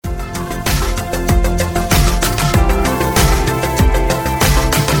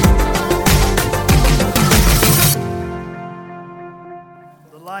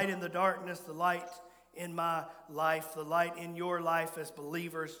darkness, the light in my life, the light in your life as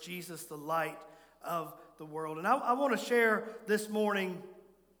believers, Jesus, the light of the world. And I want to share this morning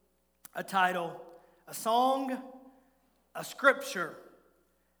a title, a song, a scripture,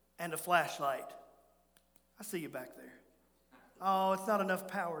 and a flashlight. I see you back there. Oh, it's not enough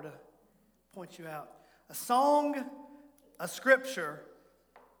power to point you out. A song, a scripture,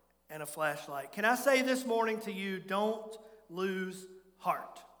 and a flashlight. Can I say this morning to you, don't lose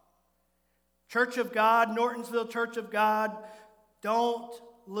heart. Church of God, Nortonsville Church of God, don't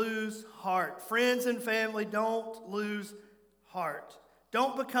lose heart. Friends and family, don't lose heart.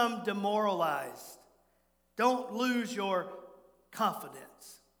 Don't become demoralized. Don't lose your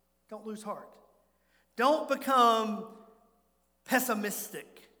confidence. Don't lose heart. Don't become pessimistic.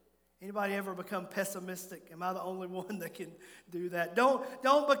 Anybody ever become pessimistic? Am I the only one that can do that?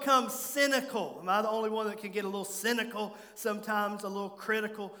 Don't become cynical. Am I the only one that can get a little cynical sometimes, a little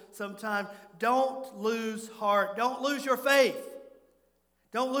critical sometimes? Don't lose heart. Don't lose your faith.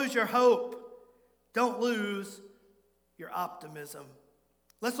 Don't lose your hope. Don't lose your optimism.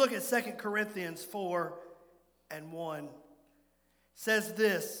 Let's look at 2 Corinthians 4:1. It says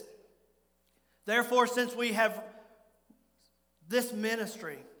this, therefore, since we have this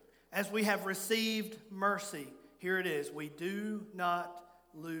ministry, as we have received mercy, here it is, we do not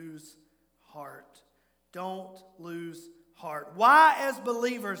lose heart. Don't lose heart. Why, as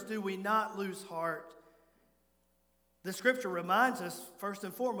believers, do we not lose heart? The scripture reminds us, first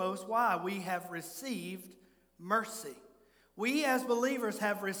and foremost, why we have received mercy. We as believers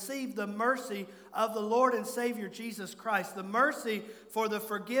have received the mercy of the Lord and Savior Jesus Christ. The mercy for the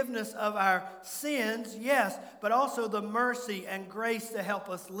forgiveness of our sins, yes, but also the mercy and grace to help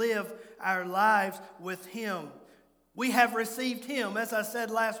us live our lives with Him. We have received Him. As I said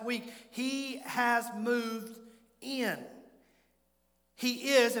last week, He has moved in.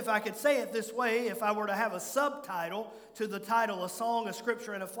 He is, if I could say it this way, if I were to have a subtitle to the title, a song, a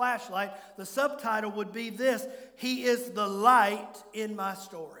scripture, and a flashlight, the subtitle would be this: He is the light in my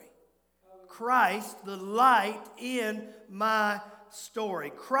story. Christ, the light in my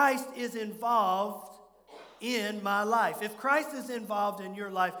story. Christ is involved in my life. If Christ is involved in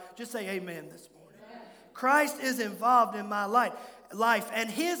your life, just say amen this morning. Amen. Christ is involved in my life, and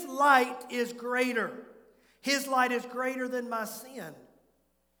His light is greater. His light is greater than my sin.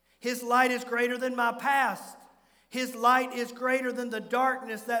 His light is greater than my past. His light is greater than the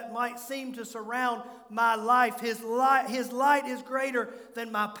darkness that might seem to surround my life. His light is greater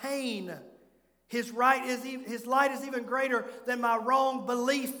than my pain. His light is even greater than my wrong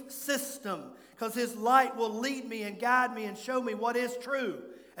belief system, because His light will lead me and guide me and show me what is true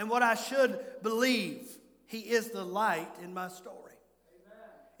and what I should believe. He is the light in my story. Amen.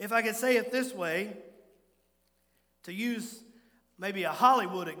 If I could say it this way, to use maybe a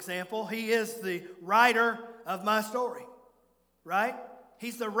Hollywood example, He is the writer of my story, right?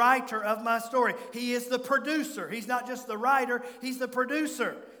 He's the writer of my story. He is the producer. He's not just the writer, He's the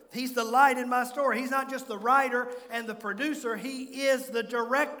producer. He's the light in my story. He's not just the writer and the producer, He is the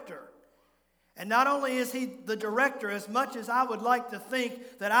director. And not only is He the director, as much as I would like to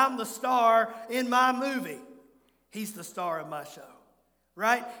think that I'm the star in my movie, He's the star of my show.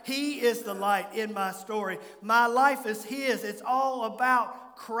 Right? He is the light in my story. My life is His. It's all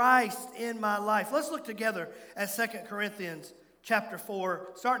about Christ in my life. Let's look together at 2 Corinthians chapter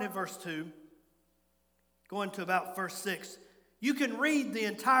 4, starting at verse 2, going to about verse 6. You can read the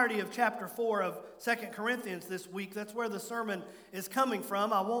entirety of chapter 4 of 2 Corinthians this week. That's where the sermon is coming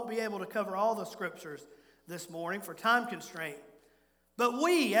from. I won't be able to cover all the scriptures this morning for time constraint. But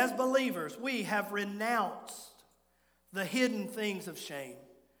we, as believers, we have renounced the hidden things of shame,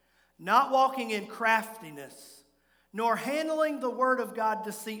 not walking in craftiness, nor handling the word of God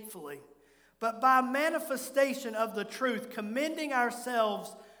deceitfully, but by manifestation of the truth, commending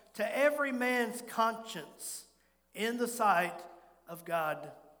ourselves to every man's conscience in the sight of God.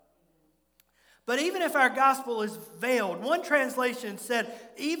 But even if our gospel is veiled, one translation said,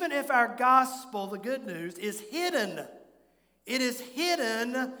 even if our gospel, the good news, is hidden, it is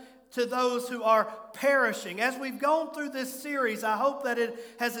hidden to those who are perishing. As we've gone through this series, I hope that it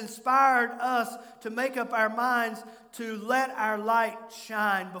has inspired us to make up our minds to let our light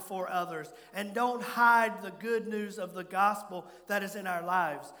shine before others and don't hide the good news of the gospel that is in our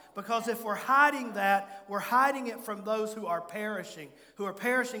lives. Because if we're hiding that, we're hiding it from those who are perishing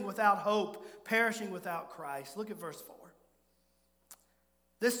without hope, perishing without Christ. Look at verse 4.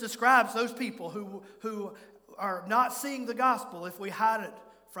 This describes those people who are not seeing the gospel if we hide it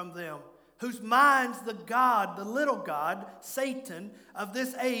from them, whose minds the little god, Satan, of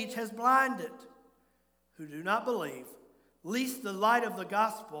this age has blinded, who do not believe, lest the light of the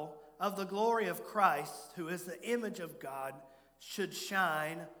gospel of the glory of Christ, who is the image of God, should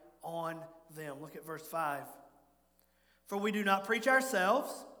shine on them. Look at verse 5. For we do not preach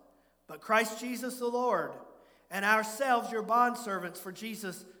ourselves, but Christ Jesus the Lord, and ourselves your bondservants for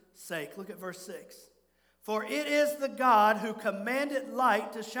Jesus' sake. Look at verse 6. For it is the God who commanded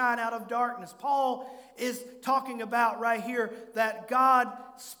light to shine out of darkness. Paul is talking about right here that God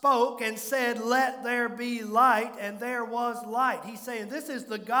spoke and said, let there be light, and there was light. He's saying this is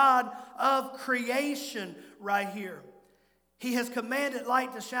the God of creation right here. He has commanded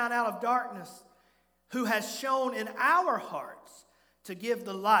light to shine out of darkness, who has shone in our hearts to give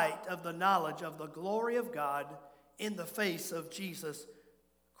the light of the knowledge of the glory of God in the face of Jesus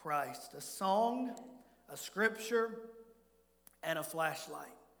Christ. A song, a scripture, and a flashlight.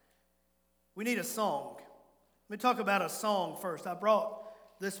 We need a song. Let me talk about a song first. I brought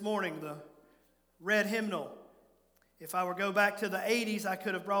this morning the red hymnal. If I were to go back to the 80s, I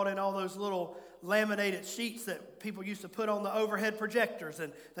could have brought in all those little laminated sheets that people used to put on the overhead projectors,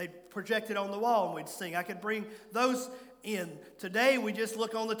 and they'd project it on the wall and we'd sing. I could bring those in. Today we just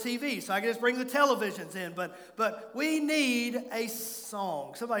look on the TV, so I can just bring the televisions in. But we need a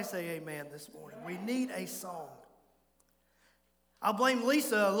song. Somebody say amen this morning. We need a song. I'll blame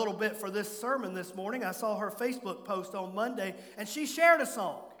Lisa a little bit for this sermon this morning. I saw her Facebook post on Monday, and she shared a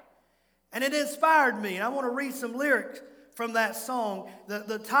song. And it inspired me, and I want to read some lyrics from that song.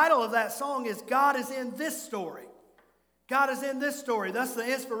 The title of that song is God is in This Story. God is in this story. That's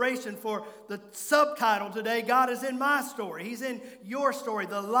the inspiration for the subtitle today, God is in my story. He's in your story,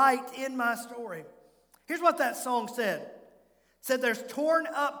 the light in my story. Here's what that song said. It said there's torn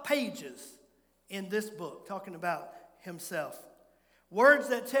up pages in this book, talking about himself. Words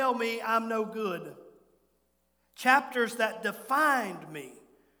that tell me I'm no good. Chapters that defined me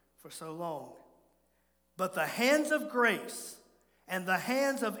for so long. But the hands of grace and the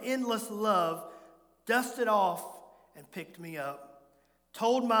hands of endless love dusted off and picked me up.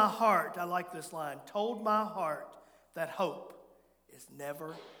 Told my heart, I like this line, told my heart that hope is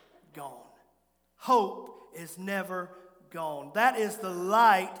never gone. Hope is never gone. That is the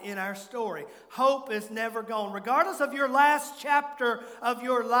light in our story. Hope is never gone. Regardless of your last chapter of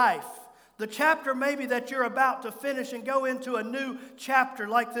your life, the chapter maybe that you're about to finish and go into a new chapter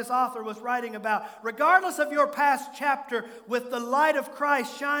like this author was writing about. Regardless of your past chapter, with the light of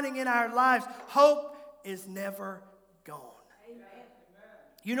Christ shining in our lives, hope is never gone. Amen.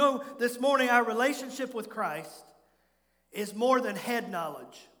 You know, this morning our relationship with Christ is more than head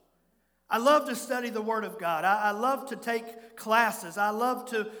knowledge. I love to study the Word of God. I love to take classes. I love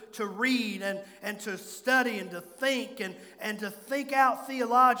to read and to study and to think and to think out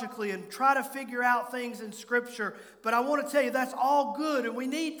theologically and try to figure out things in Scripture. But I want to tell you that's all good, and we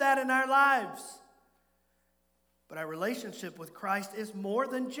need that in our lives. But our relationship with Christ is more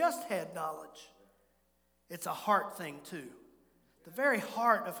than just head knowledge. It's a heart thing too. The very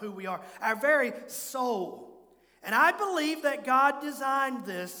heart of who we are, our very soul. And I believe that God designed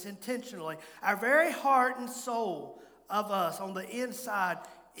this intentionally. Our very heart and soul of us on the inside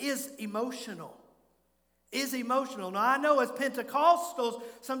is emotional. Is emotional. Now I know as Pentecostals,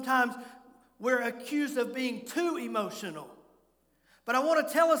 sometimes we're accused of being too emotional. But I want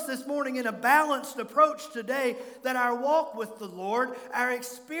to tell us this morning in a balanced approach today that our walk with the Lord, our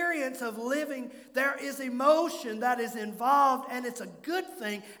experience of living, there is emotion that is involved, and it's a good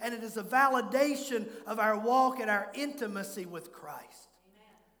thing, and it is a validation of our walk and our intimacy with Christ.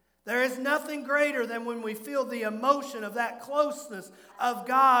 Amen. There is nothing greater than when we feel the emotion of that closeness of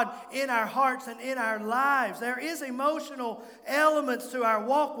God in our hearts and in our lives. There is emotional elements to our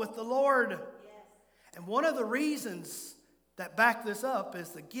walk with the Lord. Yes. And one of the reasons that back this up is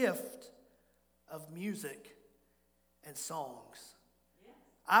the gift of music and songs. Yeah.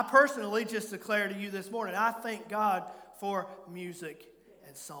 I personally just declare to you this morning, I thank God for music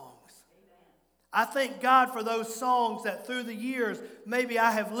and songs. Amen. I thank God for those songs that through the years maybe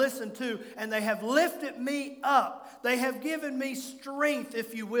I have listened to, and they have lifted me up. They have given me strength,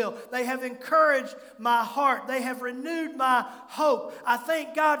 if you will. They have encouraged my heart. They have renewed my hope. I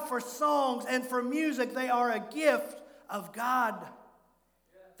thank God for songs and for music. They are a gift of God.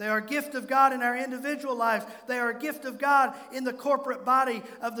 They are a gift of God in our individual lives. They are a gift of God in the corporate body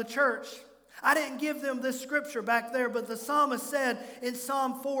of the church. I didn't give them this scripture back there, but the psalmist said in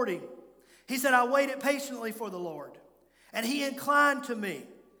Psalm 40, he said, I waited patiently for the Lord, and he inclined to me,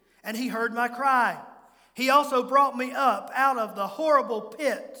 and he heard my cry. He also brought me up out of the horrible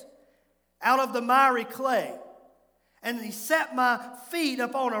pit, out of the miry clay, and he set my feet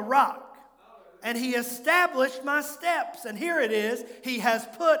upon a rock. And he established my steps. And here it is. He has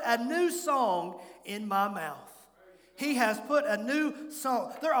put a new song in my mouth. He has put a new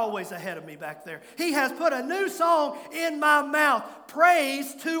song. They're always ahead of me back there. He has put a new song in my mouth.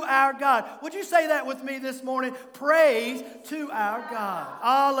 Praise to our God. Would you say that with me this morning? Praise to our God.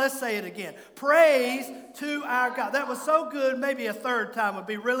 Oh, let's say it again. Praise to our God. That was so good. Maybe a third time would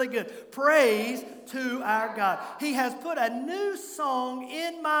be really good. Praise to our God. He has put a new song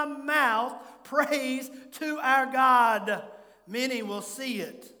in my mouth. Praise to our God. Many will see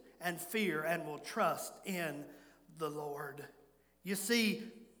it and fear and will trust in the Lord. You see,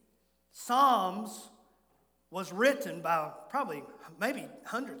 Psalms was written by maybe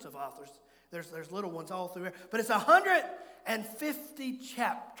hundreds of authors. There's little ones all through here, but it's 150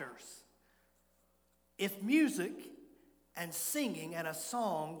 chapters. If music and singing and a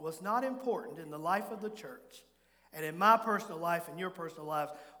song was not important in the life of the church, and in my personal life and your personal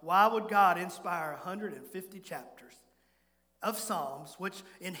lives, why would God inspire 150 chapters of Psalms, which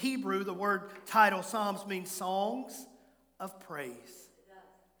in Hebrew, the word title Psalms means songs of praise.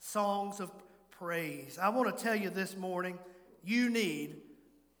 Songs of praise. I want to tell you this morning, you need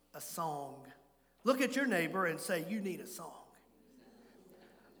a song. Look at your neighbor and say, you need a song.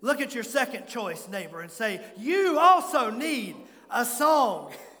 Look at your second choice neighbor and say, you also need a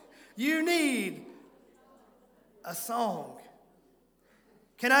song. You need a song.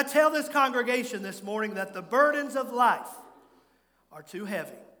 Can I tell this congregation this morning that the burdens of life are too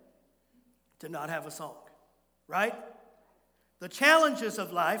heavy to not have a song, right? The challenges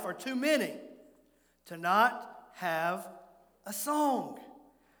of life are too many to not have a song.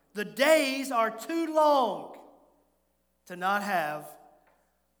 The days are too long to not have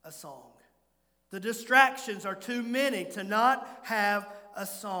a song. The distractions are too many to not have a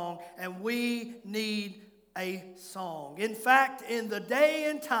song, and we need a song. In fact, in the day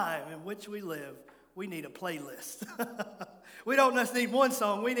and time in which we live, we need a playlist. We don't just need one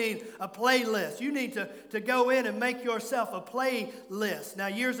song, we need a playlist. You need to go in and make yourself a playlist. Now,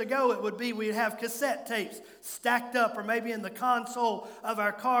 years ago, it would be we'd have cassette tapes stacked up or maybe in the console of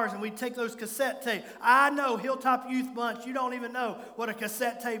our cars, and we'd take those cassette tapes. I know, Hilltop Youth Bunch, you don't even know what a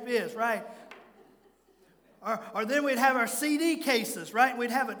cassette tape is, right? Or then we'd have our CD cases, right? We'd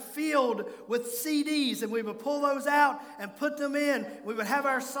have it filled with CDs, and we would pull those out and put them in. We would have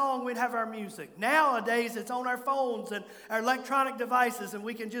our song, we'd have our music. Nowadays, it's on our phones and our electronic devices, and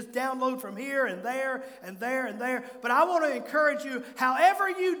we can just download from here and there and there and there. But I want to encourage you, however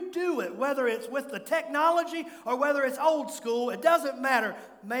you do it, whether it's with the technology or whether it's old school, it doesn't matter.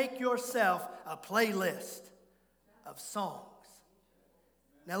 Make yourself a playlist of songs.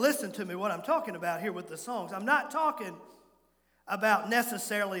 Now listen to me what I'm talking about here with the songs. I'm not talking about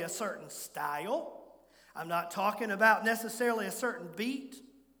necessarily a certain style. I'm not talking about necessarily a certain beat.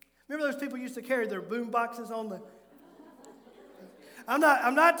 Remember those people used to carry their boom boxes on the...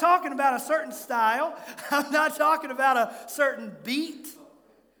 I'm not talking about a certain style. I'm not talking about a certain beat.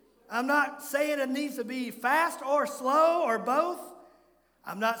 I'm not saying it needs to be fast or slow or both.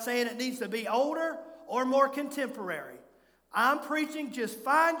 I'm not saying it needs to be older or more contemporary. I'm preaching, just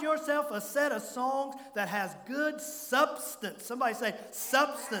find yourself a set of songs that has good substance. Somebody say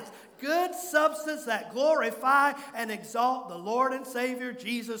substance. Good substance that glorify and exalt the Lord and Savior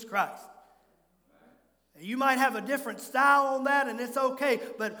Jesus Christ. You might have a different style on that, and it's okay,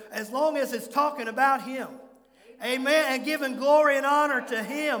 but as long as it's talking about Him. Amen. And giving glory and honor to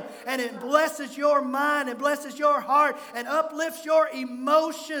Him. And it blesses your mind and blesses your heart and uplifts your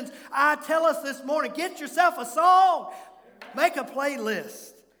emotions. I tell us this morning, get yourself a song. Make a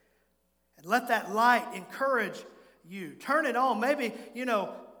playlist and let that light encourage you. Turn it on. Maybe,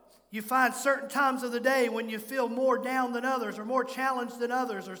 you find certain times of the day when you feel more down than others or more challenged than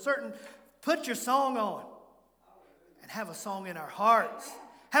others put your song on and have a song in our hearts.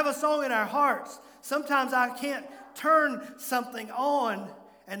 Have a song in our hearts. Sometimes I can't turn something on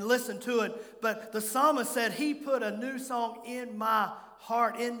and listen to it, but the psalmist said he put a new song in my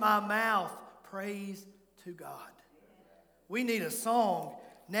heart, in my mouth. Praise to God. We need a song.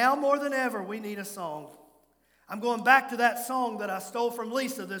 Now more than ever, we need a song. I'm going back to that song that I stole from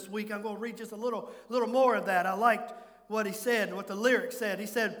Lisa this week. I'm going to read just a little more of that. I liked what he said, what the lyrics said. He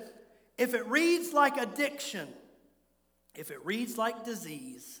said, if it reads like addiction, if it reads like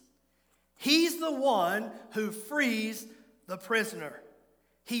disease, He's the one who frees the prisoner.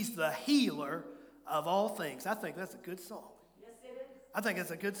 He's the healer of all things. I think that's a good song. Yes, it is. I think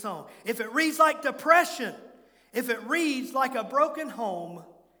it's a good song. If it reads like depression, if it reads like a broken home,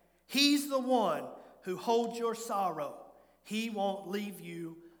 He's the one who holds your sorrow. He won't leave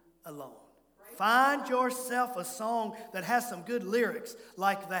you alone. Find yourself a song that has some good lyrics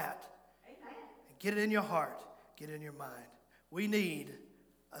like that. Amen. And get it in your heart. Get it in your mind. We need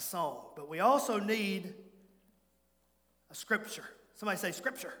a song, but we also need A scripture. Somebody say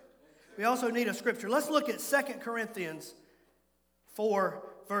scripture. We also need a scripture. Let's look at 2 Corinthians 4,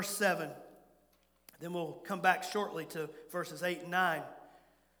 verse 7. Then we'll come back shortly to verses 8 and 9.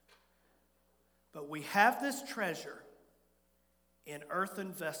 But we have this treasure in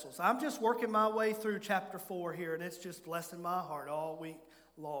earthen vessels. I'm just working my way through chapter 4 here, and it's just blessing my heart all week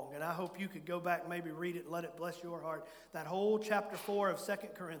long. And I hope you could go back, maybe read it, let it bless your heart. That whole chapter 4 of 2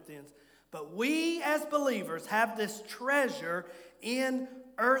 Corinthians. But we as believers have this treasure in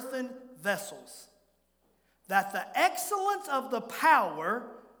earthen vessels, that the excellence of the power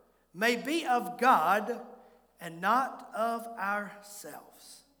may be of God and not of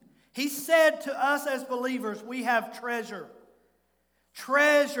ourselves. He said to us as believers, we have treasure.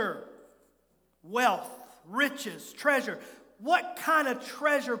 Treasure, wealth, riches, treasure. What kind of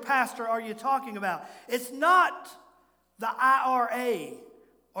treasure, Pastor, are you talking about? It's not the IRA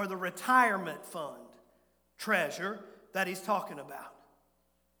or the retirement fund treasure that he's talking about.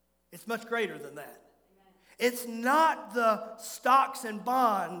 It's much greater than that. It's not the stocks and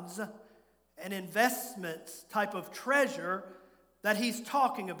bonds and investments type of treasure that he's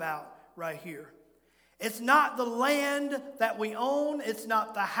talking about right here. It's not the land that we own. It's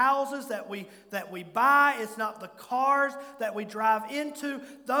not the houses that we buy. It's not the cars that we drive into.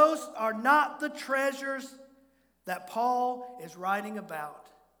 Those are not the treasures that Paul is writing about.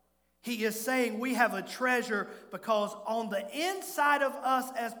 He is saying we have a treasure because on the inside of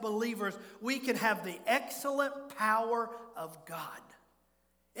us as believers, we can have the excellent power of God.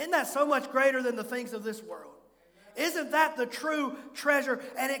 Isn't that so much greater than the things of this world? Isn't that the true treasure?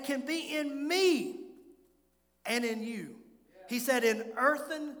 And it can be in me and in you. He said in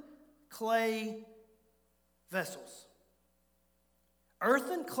earthen clay vessels.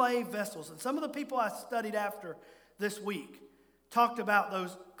 Earthen clay vessels. And some of the people I studied after this week talked about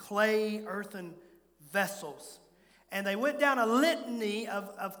those clay earthen vessels. And they went down a litany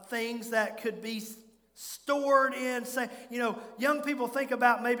of things that could be stored in, say, young people think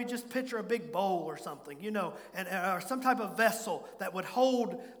about maybe just picture a big bowl or something, or some type of vessel that would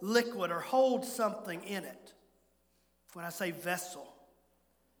hold liquid or hold something in it. When I say vessel,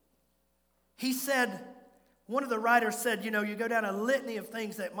 he said, one of the writers said, you go down a litany of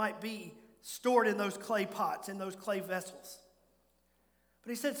things that might be stored in those clay pots, in those clay vessels. But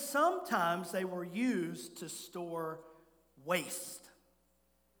he said sometimes they were used to store waste.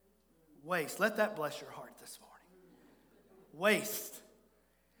 Waste. Let that bless your heart this morning. Waste.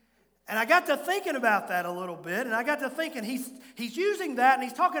 And I got to thinking about that a little bit, and I got to thinking he's using that, and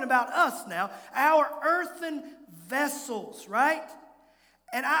he's talking about us now, our earthen vessels, right?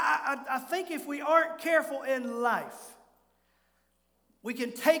 And I think if we aren't careful in life, we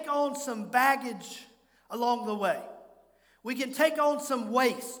can take on some baggage along the way. We can take on some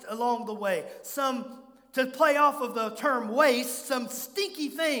waste along the way. To play off of the term waste, some stinky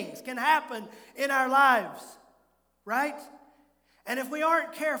things can happen in our lives, right? And if we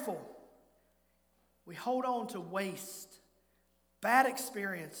aren't careful, we hold on to waste, bad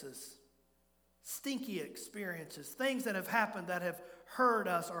experiences, stinky experiences, things that have happened that have hurt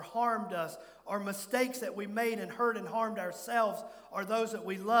us or harmed us, or mistakes that we made and hurt and harmed ourselves or those that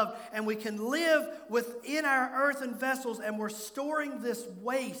we loved. And we can live within our earthen vessels, and we're storing this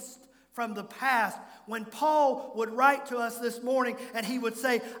waste from the past. When Paul would write to us this morning and he would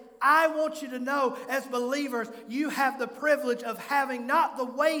say, I want you to know as believers, you have the privilege of having not the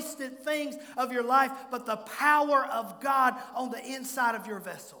wasted things of your life, but the power of God on the inside of your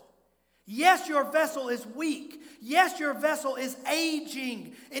vessel. Yes, your vessel is weak. Yes, your vessel is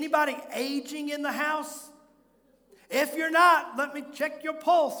aging. Anybody aging in the house? If you're not, let me check your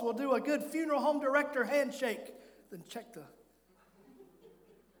pulse. We'll do a good funeral home director handshake. Then check the...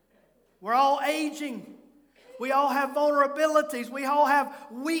 We're all aging. We all have vulnerabilities. We all have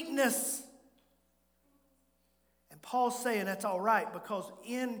weakness. And Paul's saying that's all right, because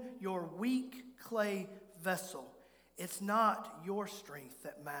in your weak clay vessel, it's not your strength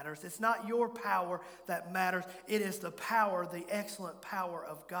that matters. It's not your power that matters. It is the power, the excellent power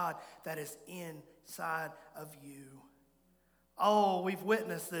of God that is inside of you. Oh, we've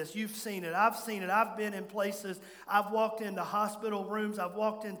witnessed this. You've seen it. I've seen it. I've been in places. I've walked into hospital rooms. I've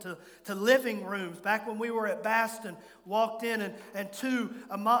walked into living rooms. Back when we were at Baston, walked in and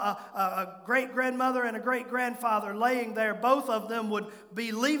a great-grandmother and a great-grandfather laying there. Both of them would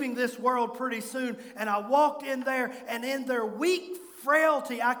be leaving this world pretty soon. And I walked in there, and in their weak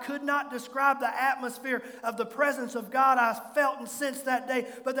frailty, I could not describe the atmosphere of the presence of God I felt and sensed that day,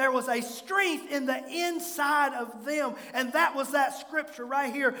 but there was a strength in the inside of them, and that was that scripture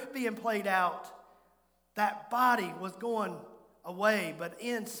right here being played out. That body was going away, but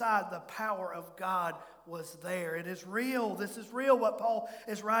inside the power of God was there. It is real. This is real what Paul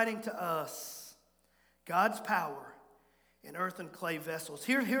is writing to us. God's power in earthen clay vessels.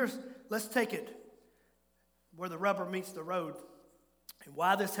 Let's take it where the rubber meets the road and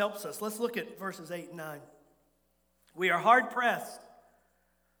why this helps us. Let's look at verses 8 and 9. We are hard pressed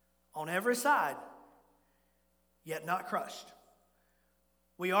on every side, yet not crushed.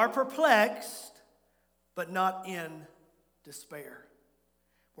 We are perplexed, but not in despair.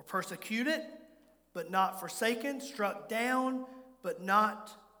 We're persecuted, but not forsaken, struck down, but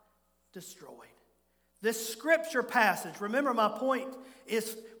not destroyed. This scripture passage, remember my point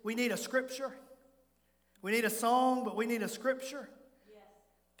is we need a scripture. We need a song, but we need a scripture. Yes.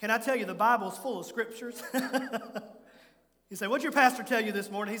 Can I tell you the Bible's full of scriptures? You say, what'd your pastor tell you this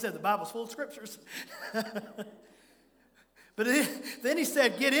morning? He said the Bible's full of scriptures. But then he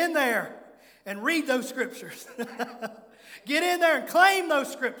said, get in there and read those scriptures. Get in there and claim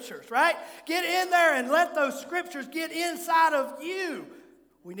those scriptures, right? Get in there and let those scriptures get inside of you.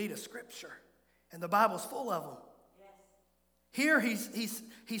 We need a scripture, and the Bible's full of them. Yes. Here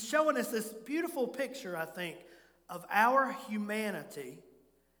he's showing us this beautiful picture, I think, of our humanity,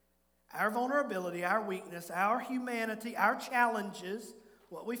 our vulnerability, our weakness, our humanity, our challenges,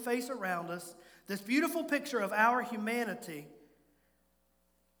 what we face around us. This beautiful picture of our humanity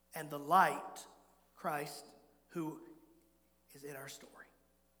and the light, Christ, who is in our story.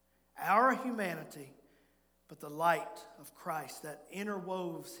 Our humanity, but the light of Christ that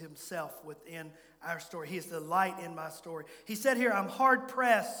interwoves himself within our story. He is the light in my story. He said here, I'm hard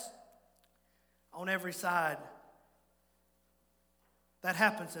pressed on every side. That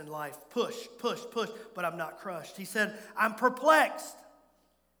happens in life. Push, but I'm not crushed. He said, I'm perplexed.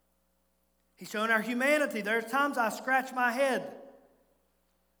 He's showing our humanity. There's times I scratch my head.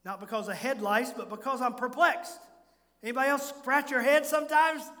 Not because of head lice, but because I'm perplexed. Anybody else scratch your head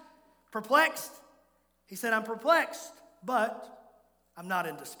sometimes? Perplexed? He said, I'm perplexed, but I'm not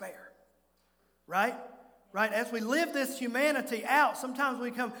in despair. Right? Right? As we live this humanity out, sometimes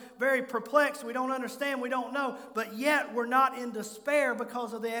we become very perplexed. We don't understand. We don't know. But yet we're not in despair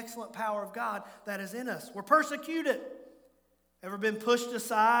because of the excellent power of God that is in us. We're persecuted. Ever been pushed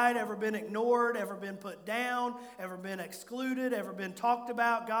aside? Ever been ignored? Ever been put down? Ever been excluded? Ever been talked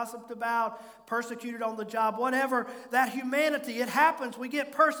about, gossiped about, persecuted on the job? Whatever. That humanity, it happens. We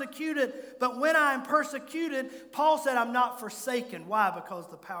get persecuted. But when I'm persecuted, Paul said I'm not forsaken. Why? Because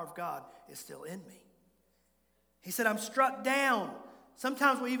the power of God is still in me. He said I'm struck down.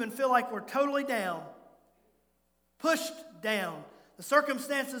 Sometimes we even feel like we're totally down. Pushed down. The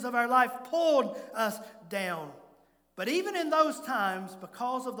circumstances of our life pulled us down. But even in those times,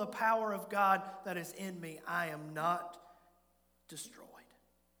 because of the power of God that is in me, I am not destroyed.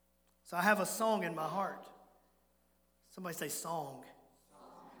 So I have a song in my heart. Somebody say song.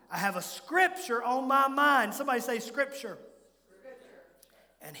 I have a scripture on my mind. Somebody say scripture.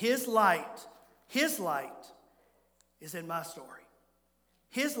 And His light is in my story.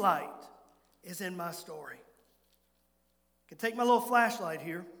 His light is in my story. I can take my little flashlight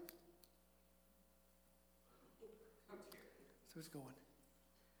here. So it's going.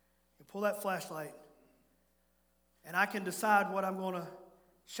 You pull that flashlight, and I can decide what I'm going to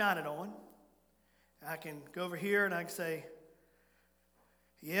shine it on. I can go over here and I can say,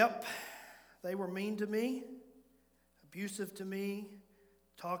 yep, they were mean to me, abusive to me,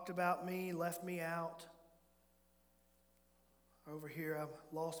 talked about me, left me out. Over here, I've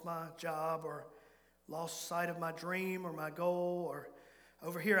lost my job or lost sight of my dream or my goal. Or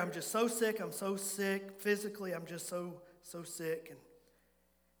over here, I'm just so sick. I'm so sick. Physically, I'm just so sick.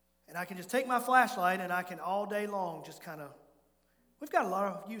 And I can just take my flashlight and I can all day long just kind of, we've got a lot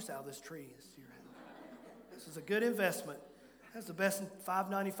of use out of this tree this year. This is a good investment. That's the best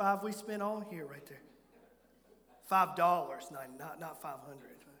 $5.95 we spent all year right there. $5, not 500.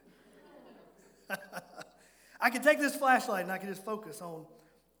 I could take this flashlight and I could just focus on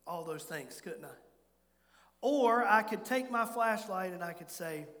all those things, couldn't I? Or I could take my flashlight and I could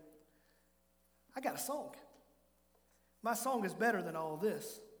say, I got a song. My song is better than all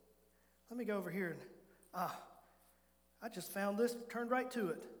this. Let me go over here and, I just found this, turned right to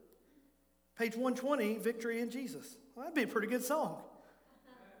it. Page 120, Victory in Jesus. Well, that'd be a pretty good song.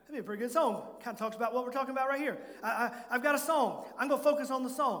 That'd be a pretty good song. Kind of talks about what we're talking about right here. I've got a song. I'm going to focus on the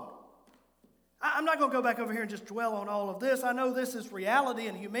song. I'm not going to go back over here and just dwell on all of this. I know this is reality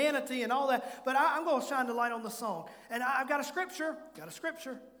and humanity and all that, but I'm going to shine the light on the song. And I've got a scripture.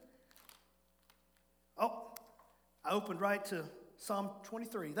 Oh, I opened right to Psalm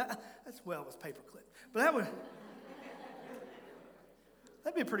 23. It was paperclip. But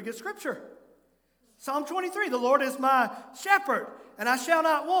that'd be a pretty good scripture. Psalm 23, the Lord is my shepherd, and I shall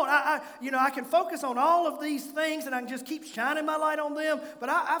not want. I can focus on all of these things, and I can just keep shining my light on them, but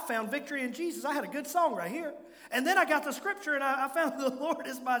I found victory in Jesus. I had a good song right here. And then I got the scripture, and I found the Lord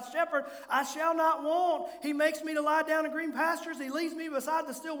is my shepherd. I shall not want. He makes me to lie down in green pastures. He leads me beside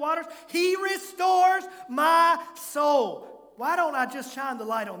the still waters. He restores my soul. Why don't I just shine the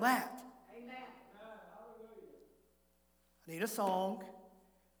light on that? Amen. I need a song.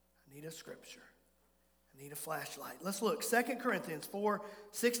 I need a scripture. I need a flashlight. Let's look. 2 Corinthians 4,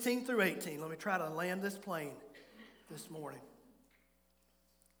 16 through 18. Let me try to land this plane this morning.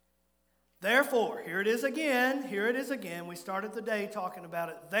 Therefore, here it is again. We started the day talking about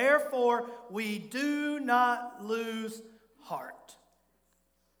it. Therefore, we do not lose heart.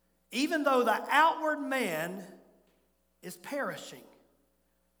 Even though the outward man is perishing.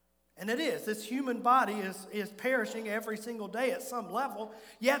 And it is. This human body is perishing every single day at some level.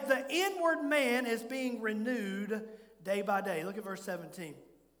 Yet the inward man is being renewed day by day. Look at verse 17.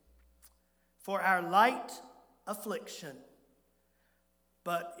 For our light affliction,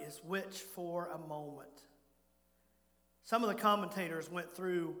 but is which for a moment. Some of the commentators went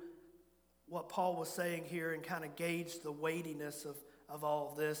through what Paul was saying here and kind of gauged the weightiness of all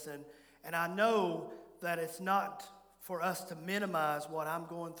of this. And I know that it's not for us to minimize what I'm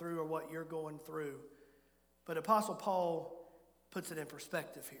going through or what you're going through. But Apostle Paul puts it in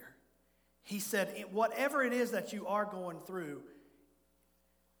perspective here. He said, whatever it is that you are going through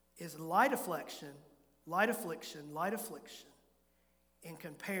is light affliction in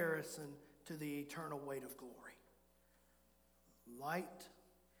comparison to the eternal weight of glory. Light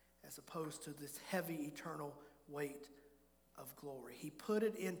as opposed to this heavy eternal weight of glory. He put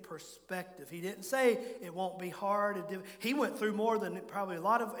it in perspective. He didn't say it won't be hard. He went through more than probably a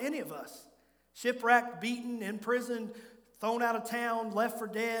lot of any of us. Shipwrecked, beaten, in prison, thrown out of town, left for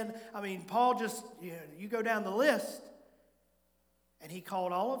dead. I mean, Paul just, you go down the list. And he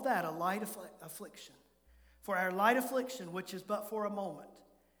called all of that a light affliction. For our light affliction, which is but for a moment,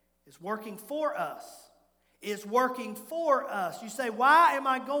 is working for us. Is working for us. You say, why am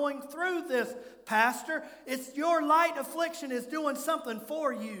I going through this, Pastor? It's your light affliction is doing something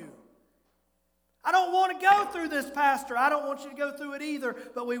for you. I don't want to go through this, Pastor. I don't want you to go through it either.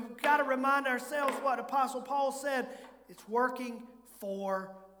 But we've got to remind ourselves what Apostle Paul said. It's working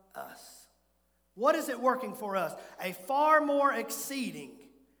for us. What is it working for us? A far more exceeding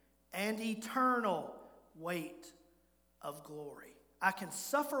and eternal weight of glory. I can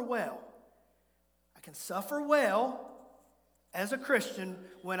suffer well. I can suffer well as a Christian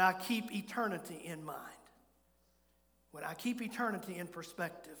when I keep eternity in mind. When I keep eternity in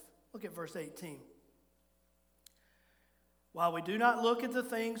perspective. Look at verse 18. While we do not look at the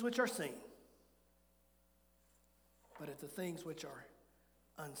things which are seen, but at the things which are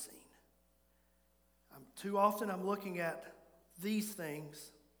unseen. Too often I'm looking at these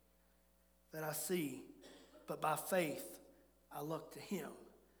things that I see, but by faith I look to Him,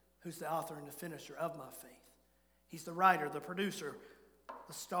 who's the author and the finisher of my faith. He's the writer, the producer,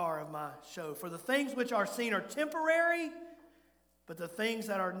 the star of my show. For the things which are seen are temporary, but the things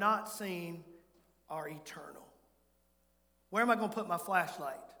that are not seen are eternal. Where am I going to put my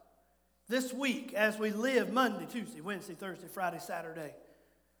flashlight? This week, as we live Monday, Tuesday, Wednesday, Thursday, Friday, Saturday.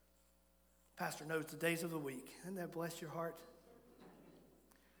 Pastor knows the days of the week. Doesn't that bless your heart?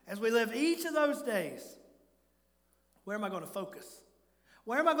 As we live each of those days, where am I going to focus?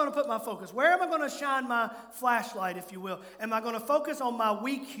 Where am I going to put my focus? Where am I going to shine my flashlight, if you will? Am I going to focus on my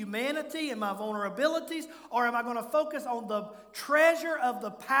weak humanity and my vulnerabilities? Or am I going to focus on the treasure of the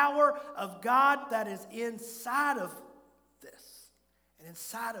power of God that is inside of this and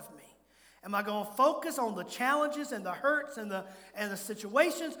inside of me? Am I going to focus on the challenges and the hurts and the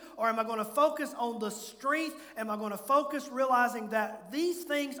situations? Or am I going to focus on the strength? Am I going to focus realizing that these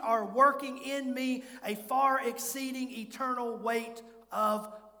things are working in me a far exceeding eternal weight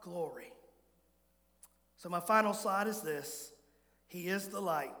of glory? So my final slide is this. He is the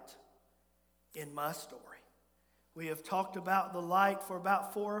light in my story. We have talked about the light for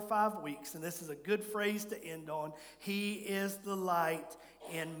about 4 or 5 weeks, and this is a good phrase to end on. He is the light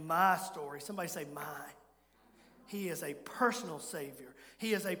in my story. Somebody say, my. He is a personal Savior.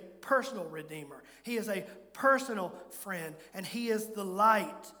 He is a personal Redeemer. He is a personal friend, and He is the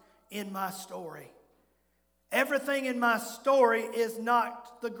light in my story. Everything in my story is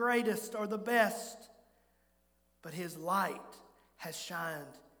not the greatest or the best, but His light has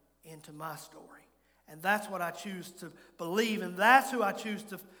shined into my story. And that's what I choose to believe, and that's who I choose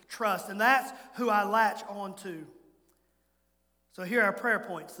to trust, and that's who I latch on to. So here are our prayer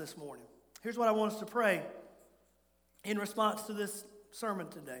points this morning. Here's what I want us to pray in response to this sermon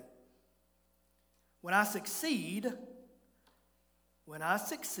today. When I succeed,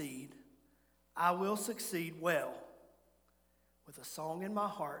 I will succeed well, with a song in my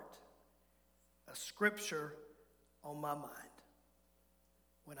heart, a scripture on my mind.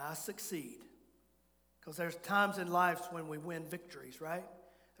 When I succeed. Because there's times in life when we win victories, right?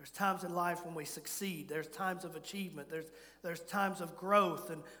 There's times in life when we succeed. There's times of achievement. There's times of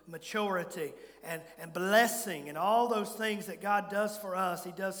growth and maturity and blessing and all those things that God does for us.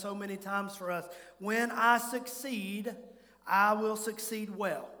 He does so many times for us. When I succeed, I will succeed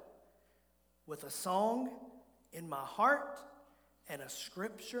well, with a song in my heart and a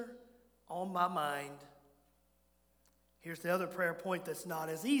scripture on my mind. Here's the other prayer point that's not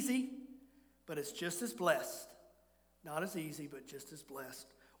as easy, but it's just as blessed. Not as easy, but just as blessed.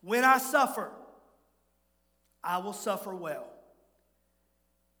 When I suffer, I will suffer well,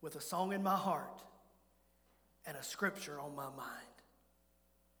 with a song in my heart and a scripture on my mind.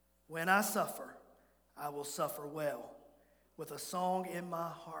 When I suffer, I will suffer well, with a song in my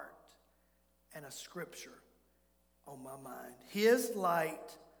heart and a scripture on my mind. His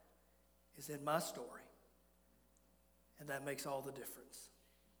light is in my story, and that makes all the difference.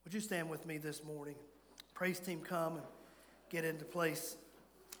 Would you stand with me this morning? Praise team, come and get into place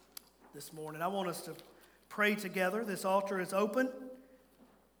this morning. I want us to pray together. This altar is open.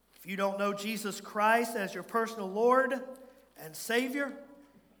 If you don't know Jesus Christ as your personal Lord and Savior,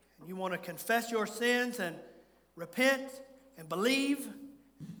 and you want to confess your sins and repent and believe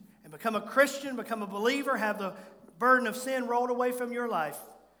and become a Christian, become a believer, have the burden of sin rolled away from your life,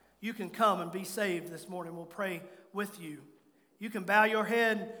 you can come and be saved this morning. We'll pray with you. You can bow your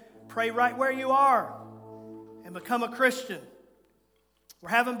head, pray right where you are, and become a Christian. We're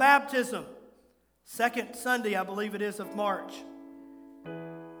having baptism. Second Sunday, I believe it is, of March.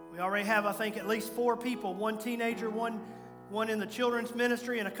 We already have, I think, at least 4 people, 1 teenager, one in the children's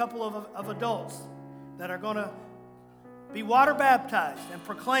ministry, and a couple of adults that are going to be water baptized and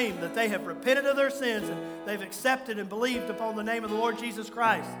proclaim that they have repented of their sins and they've accepted and believed upon the name of the Lord Jesus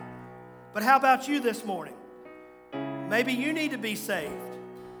Christ. But how about you this morning? Maybe you need to be saved.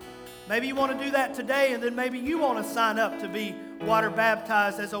 Maybe you want to do that today, and then maybe you want to sign up to be water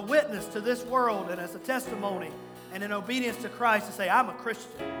baptized as a witness to this world and as a testimony and in obedience to Christ to say, I'm a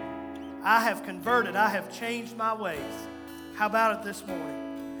Christian. I have converted. I have changed my ways. How about it this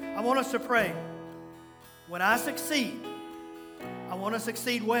morning? I want us to pray. When I succeed, I want to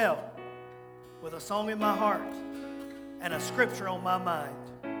succeed well, with a song in my heart and a scripture on my mind.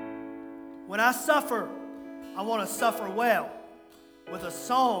 When I suffer, I want to suffer well, with a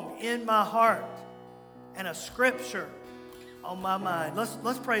song in my heart and a scripture on my mind.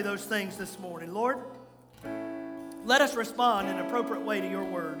 Let's pray those things this morning. Lord, let us respond in an appropriate way to your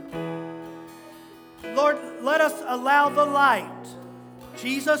word. Lord, let us allow the light,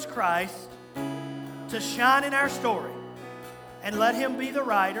 Jesus Christ, to shine in our story. And let him be the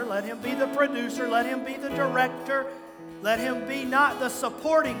writer, let him be the producer, let him be the director, let him be not the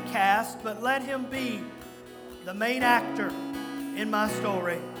supporting cast, but let him be the main actor in my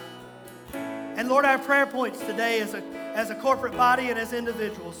story. And Lord, our prayer points today as a corporate body and as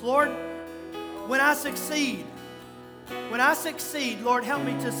individuals. Lord, when I succeed, Lord, help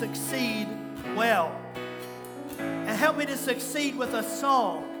me to succeed well. And help me to succeed with a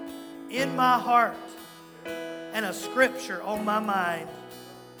song in my heart and a scripture on my mind.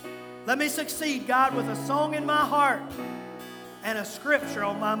 Let me succeed, God, with a song in my heart and a scripture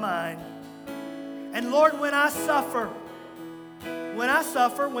on my mind. And Lord, when I suffer,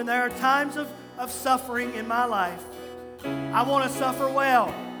 when there are times of suffering in my life, I want to suffer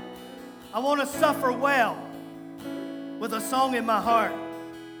well. I want to suffer well with a song in my heart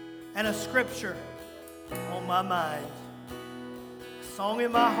and a scripture on my mind. A song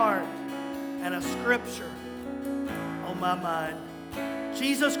in my heart and a scripture on my mind.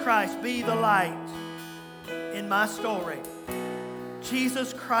 Jesus Christ, be the light in my story.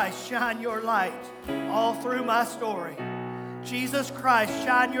 Jesus Christ, shine your light all through my story. Jesus Christ,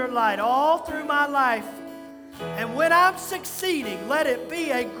 shine your light all through my life. And when I'm succeeding, let it be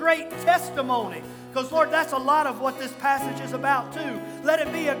a great testimony. Because, Lord, that's a lot of what this passage is about, too. Let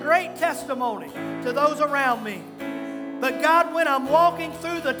it be a great testimony to those around me. But, God, when I'm walking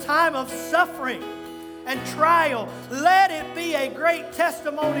through the time of suffering and trial, let it be a great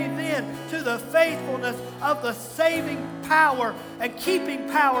testimony then to the faithfulness of the saving power and keeping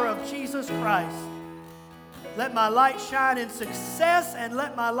power of Jesus Christ. Let my light shine in success and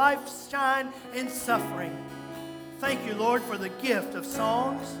let my life shine in suffering. Thank you, Lord, for the gift of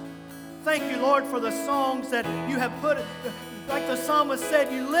songs. Thank you, Lord, for the songs that you have put, like the psalmist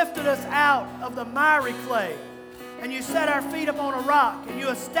said, you lifted us out of the miry clay and you set our feet upon a rock and you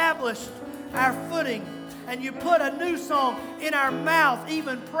established our footing, and you put a new song in our mouth,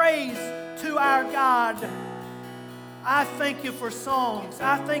 even praise to our God. I thank you for songs.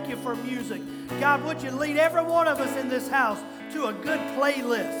 I thank you for music. God, would you lead every one of us in this house to a good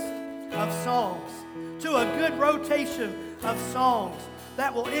playlist of songs, to a good rotation of songs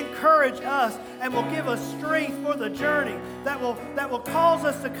that will encourage us and will give us strength for the journey, that will cause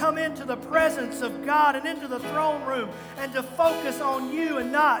us to come into the presence of God and into the throne room and to focus on you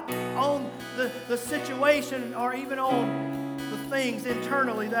and not on the situation or even on the things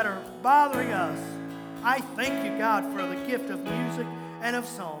internally that are bothering us. I thank you, God, for the gift of music and of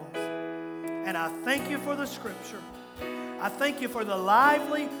songs. And I thank you for the Scripture. I thank you for the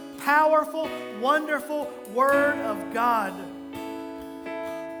lively, powerful, wonderful Word of God.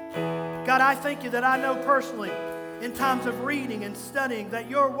 God, I thank you that I know personally in times of reading and studying that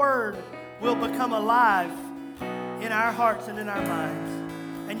your Word will become alive in our hearts and in our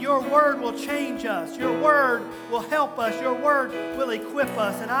minds. And your Word will change us. Your Word will help us. Your Word will equip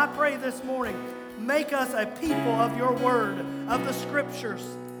us. And I pray this morning, make us a people of your Word, of the Scriptures.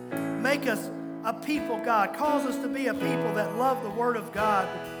 Make us a people, God. Cause us to be a people that love the Word of God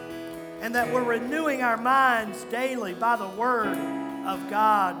and that we're renewing our minds daily by the Word of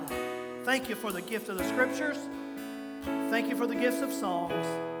God. Thank you for the gift of the Scriptures. Thank you for the gifts of songs.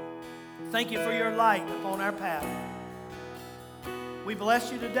 Thank you for your light upon our path. We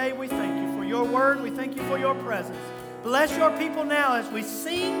bless you today. We thank you for your Word. We thank you for your presence. Bless your people now as we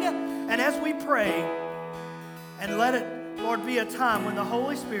sing and as we pray. And let it, Lord, be a time when the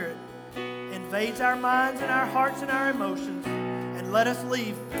Holy Spirit invades our minds and our hearts and our emotions. And let us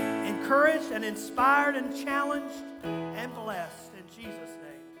leave encouraged and inspired and challenged and blessed in Jesus' name.